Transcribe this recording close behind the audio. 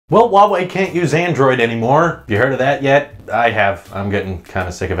Well, Huawei can't use Android anymore. Have you heard of that yet? I have. I'm getting kind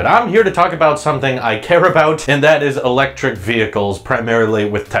of sick of it. I'm here to talk about something I care about, and that is electric vehicles, primarily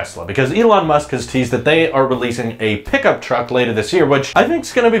with Tesla, because Elon Musk has teased that they are releasing a pickup truck later this year, which I think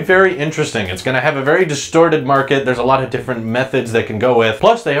is going to be very interesting. It's going to have a very distorted market. There's a lot of different methods they can go with.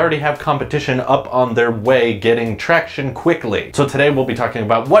 Plus, they already have competition up on their way getting traction quickly. So today we'll be talking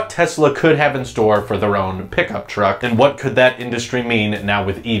about what Tesla could have in store for their own pickup truck, and what could that industry mean now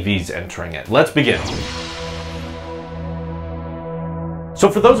with EVs entering it. Let's begin. So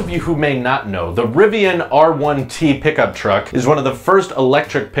for those of you who may not know, the Rivian R1T pickup truck is one of the first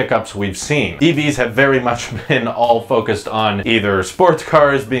electric pickups we've seen. EVs have very much been all focused on either sports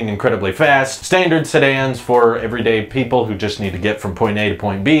cars being incredibly fast, standard sedans for everyday people who just need to get from point A to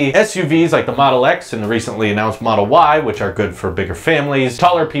point B, SUVs like the Model X and the recently announced Model Y, which are good for bigger families,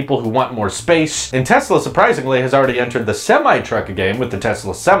 taller people who want more space, and Tesla surprisingly has already entered the semi-truck game with the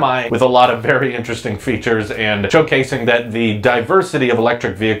Tesla Semi, with a lot of very interesting features and showcasing that the diversity of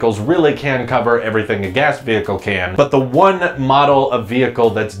electric vehicles really can cover everything a gas vehicle can. But the one model of vehicle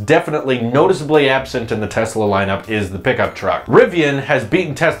that's definitely noticeably absent in the Tesla lineup is the pickup truck. Rivian has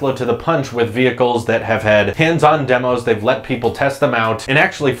beaten Tesla to the punch with vehicles that have had hands-on demos. They've let people test them out. And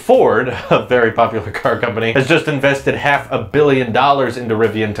actually Ford, a very popular car company, has just invested $500 million into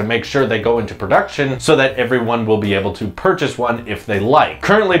Rivian to make sure they go into production so that everyone will be able to purchase one if they like.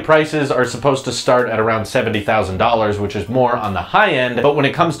 Currently prices are supposed to start at around $70,000, which is more on the high end. But when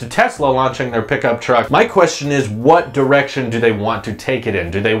it comes to Tesla launching their pickup truck, my question is, what direction do they want to take it in?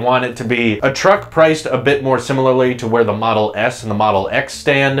 Do they want it to be a truck priced a bit more similarly to where the Model S and the Model X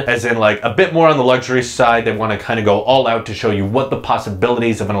stand, as in like a bit more on the luxury side? They want to kind of go all out to show you what the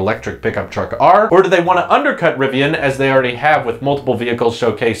possibilities of an electric pickup truck are? Or do they want to undercut Rivian, as they already have with multiple vehicles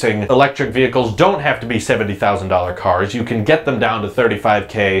showcasing electric vehicles don't have to be $70,000 cars. You can get them down to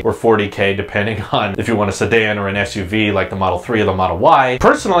 $35K or $40K depending on if you want a sedan or an SUV like the Model 3 or the Model Y.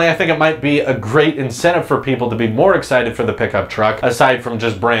 Personally, I think it might be a great incentive for people to be more excited for the pickup truck. Aside from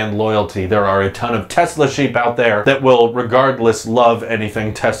just brand loyalty, there are a ton of Tesla sheep out there that will regardless love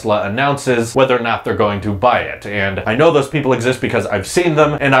anything Tesla announces, whether or not they're going to buy it. And I know those people exist because I've seen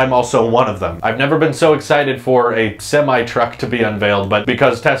them, and I'm also one of them. I've never been so excited for a semi-truck to be unveiled, but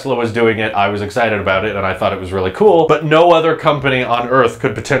because Tesla was doing it, I was excited about it, and I thought it was really cool. But no other company on earth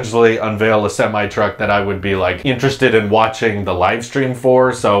could potentially unveil a semi-truck that I would be like interested in watching the live stream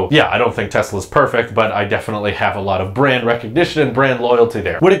for. So yeah, I don't think Tesla's perfect, but I definitely have a lot of brand recognition and brand loyalty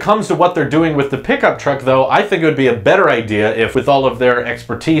there. When it comes to what they're doing with the pickup truck though, I think it would be a better idea if, with all of their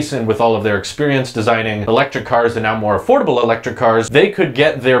expertise and with all of their experience designing electric cars and now more affordable electric cars, they could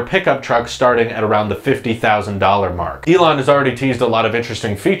get their pickup truck starting at around the $50,000 mark. Elon has already teased a lot of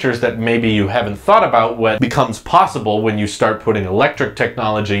interesting features that maybe you haven't thought about what becomes possible when you start putting electric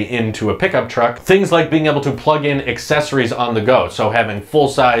technology into a pickup truck. Things like being able to plug in accessories on the go, so having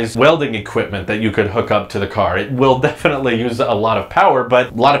full-size welding equipment that you could hook up to the car. It will definitely use a lot of power,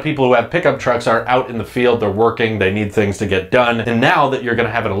 but a lot of people who have pickup trucks are out in the field, they're working, they need things to get done. And now that you're going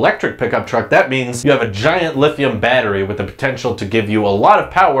to have an electric pickup truck, that means you have a giant lithium battery with the potential to give you a lot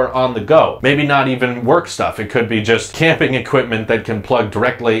of power on the go. Maybe not even work stuff. It could be just camping equipment that can plug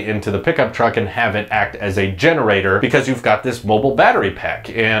directly into the pickup truck and have it act as a generator because you've got this mobile battery pack.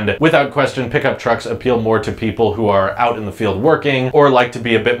 And without question, pickup trucks appeal more to people who are out in the field working or like to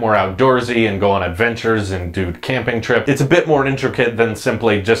be a bit more outdoorsy and go on adventures and do camping trips. It's a bit more intricate than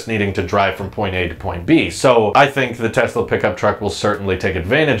simply just needing to drive from point A to point B. So I think the Tesla pickup truck will certainly take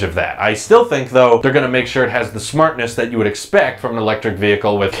advantage of that. I still think though they're going to make sure it has the smartness that you would expect from an electric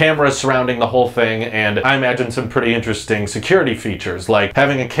vehicle, with cameras surrounding the whole thing, and I imagine some pretty interesting security features like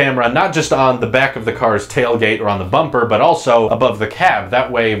having a camera not just on the back of the car's tailgate or on the bumper, but also above the cab.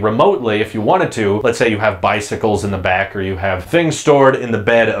 That way remotely, if you wanted to, let's say you have bicycles in the back or you have things stored in the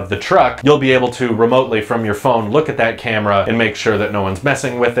bed of the truck, you'll be able to remotely from your phone look at that camera and make sure that no one's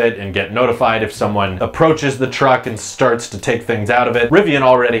messing with it and get notified if someone approaches the truck and starts to take things out of it. Rivian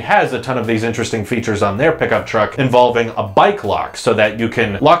already has a ton of these interesting features on their pickup truck involving a bike lock, so that you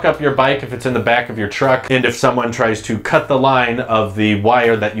can lock up your bike if it's in the back of your truck, and if someone tries to cut the line of the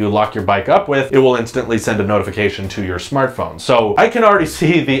wire that you lock your bike up with, it will instantly send a notification to your smartphone. So I can already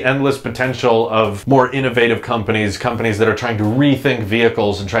see the endless potential of more innovative companies that are trying to rethink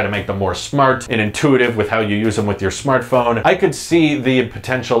vehicles and try to make them more smart and intuitive with how you use them with your smartphone, I could see the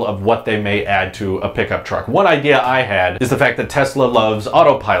potential of what they may add to a pickup truck. One idea I had is the fact that Tesla loves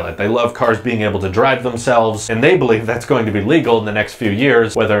autopilot. They love cars being able to drive themselves, and they believe that's going to be legal in the next few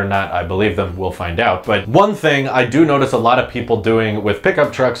years. Whether or not I believe them, we'll find out. But one thing I do notice a lot of people doing with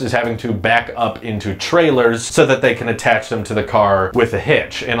pickup trucks is having to back up into trailers so that they can attach them to the car with a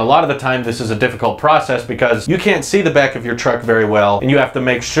hitch. And a lot of the time this is a difficult process because you can't see the back of your truck very well, and you have to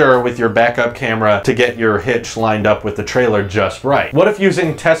make sure with your backup camera to get your hitch lined up with the trailer just right. What if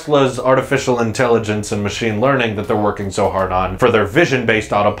using Tesla's artificial intelligence and machine learning that they're working so hard on for their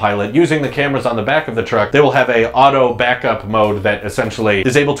vision-based autopilot, using the cameras on the back of the truck, they will have a auto backup mode that essentially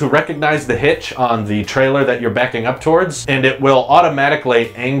is able to recognize the hitch on the trailer that you're backing up towards, and it will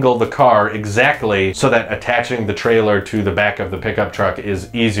automatically angle the car exactly so that attaching the trailer to the back of the pickup truck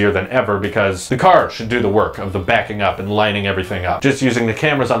is easier than ever, because the car should do the work of the backing up and lining everything up. Just using the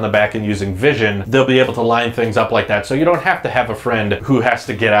cameras on the back and using vision, they'll be able to line things up like that, so you don't have to have a friend who has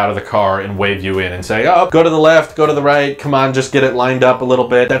to get out of the car and wave you in and say, oh, go to the left, go to the right, come on, just get it lined up a little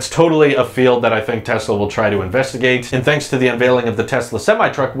bit. That's totally a field that I think Tesla will try to investigate, and thanks to the unveiling of the Tesla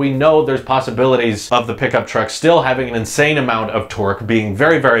semi-truck, we know there's possibilities of the pickup truck still having an insane amount of torque, being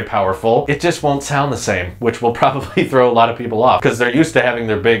very, very powerful. It just won't sound the same, which will probably throw a lot of people off, because they're used to having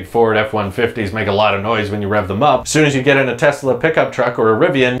their big Ford F-150s make a lot of noise when you rev them up. As soon as you get in a Tesla pickup truck or a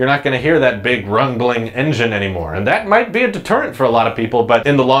Rivian, you're not going to hear that big rumbling engine anymore, and that might be a deterrent for a lot of people, but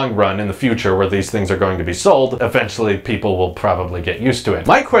in the long run, in the future where these things are going to be sold, eventually people will probably get used to it.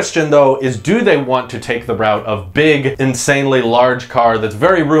 My question though is, do they want to take the route of big, insanely large car that's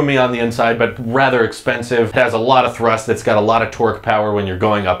very roomy on the inside but rather expensive, it has a lot of thrust, it's got a lot of torque power when you're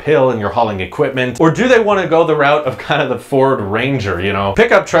going uphill and you're hauling equipment, or do they want to go the route of kind of the Ford Ranger, you know,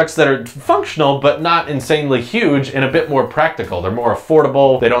 pickup trucks that are functional but not insanely huge and a bit more practical. They're more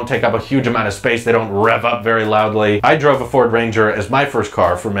affordable, they don't take up a huge amount of space, they don't rev up very loudly. I drove a Ford Ranger as my first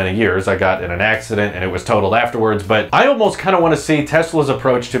car for many years. I got in an accident and it was totaled afterwards, but I almost kind of want to see Tesla's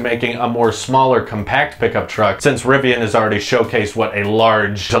approach to making a more smaller, compact pickup truck, since Rivian has already showcased what a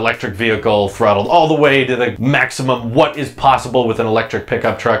large electric vehicle throttled all the way to the maximum what is possible with an electric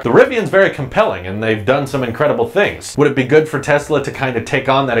pickup truck. The Rivian's very compelling and they've done some incredible things. Would it be good for Tesla to kind of take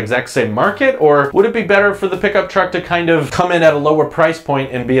on that exact same market, or would it be better for the pickup truck to kind of come in at a lower price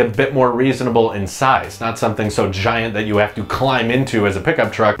point and be a bit more reasonable in size? Not something so giant that you have to climb into as a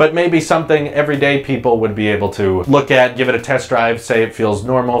pickup truck, but maybe something everyday people would be able to look at, give it a test drive, say it feels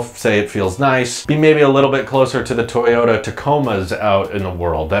normal, say it feels nice, be maybe a little bit closer to the Toyota Tacomas out in the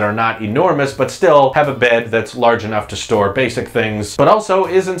world that are not enormous but still have a bed that's large enough to store basic things, but also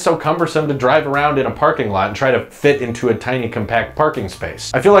isn't so cumbersome to drive around in a parking lot and try to fit into a tiny compact parking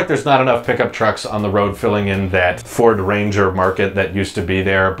space. I feel like there's not enough pickup trucks on the road filling in that Ford Ranger market that used to be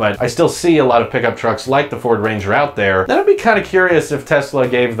there, but I still see a lot of pickup trucks like the Ford Ranger out there. Then I'd be kind of curious if Tesla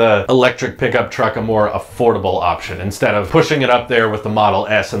gave the electric pickup truck a more affordable option instead of pushing it up there with the Model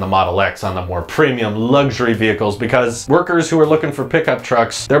S and the Model X on the more premium luxury vehicles, because workers who are looking for pickup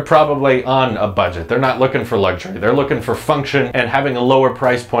trucks, they're probably on a budget. They're not looking for luxury. They're looking for function, and having a lower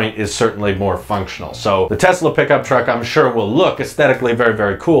price point is certainly more functional. So the Tesla pickup truck, I'm sure, will look aesthetically very,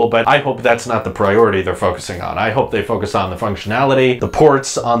 very cool, but I hope that's not the priority they're focusing on. I hope they focus on the functionality, the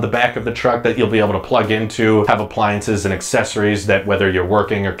ports on the back of the truck that you'll be able to plug into, have appliances and accessories that, whether you're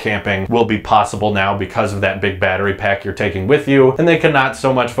working or camping, will be possible now because of that big battery pack you're taking with you. And they cannot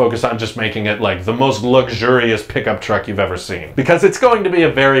so much focus on just making it like the most luxurious pickup truck you've ever seen, because it's going to be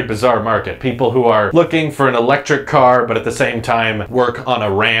a very bizarre market. People who are looking for an electric car but at the same time work on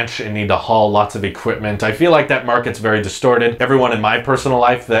a ranch and need to haul lots of equipment. I feel like that market's very distorted. Everyone in my personal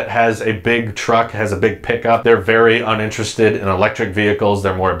life that has a big truck, has a big pickup, they're very uninterested in electric vehicles.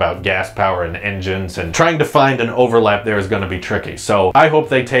 They're more about gas power and engines, and trying to find an overlap there is going to be tricky. So I hope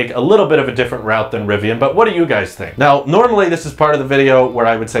they take a little bit of a different route than Rivian, but what do you guys think? Now, normally this is part of the video where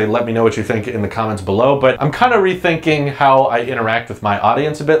I would say let me know what you think in the comments below, but I'm kind of rethinking how I interact with my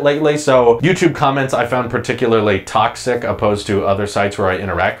audience a bit lately. So YouTube comments I found particularly toxic opposed to other sites where I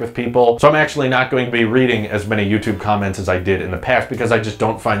interact with people. So I'm actually not going to be reading as many YouTube comments as I did in the past because I just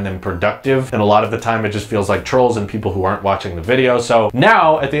don't find them productive, and a lot of the time it just feels like trolls and people who aren't watching the video. So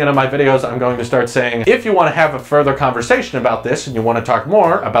now at the end of my videos I'm going to start saying, if you want to have a further conversation about this and you want to talk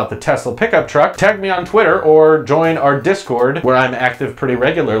more about the Tesla pickup truck, tag me on Twitter or join our Discord where I'm active pretty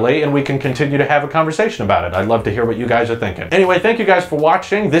regularly and we can continue to have a conversation about it. I'd love to hear what you guys are thinking. Anyway, thank you guys for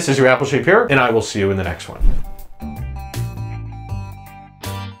watching. This is your Apple Sheep here, and I will see you in the next one.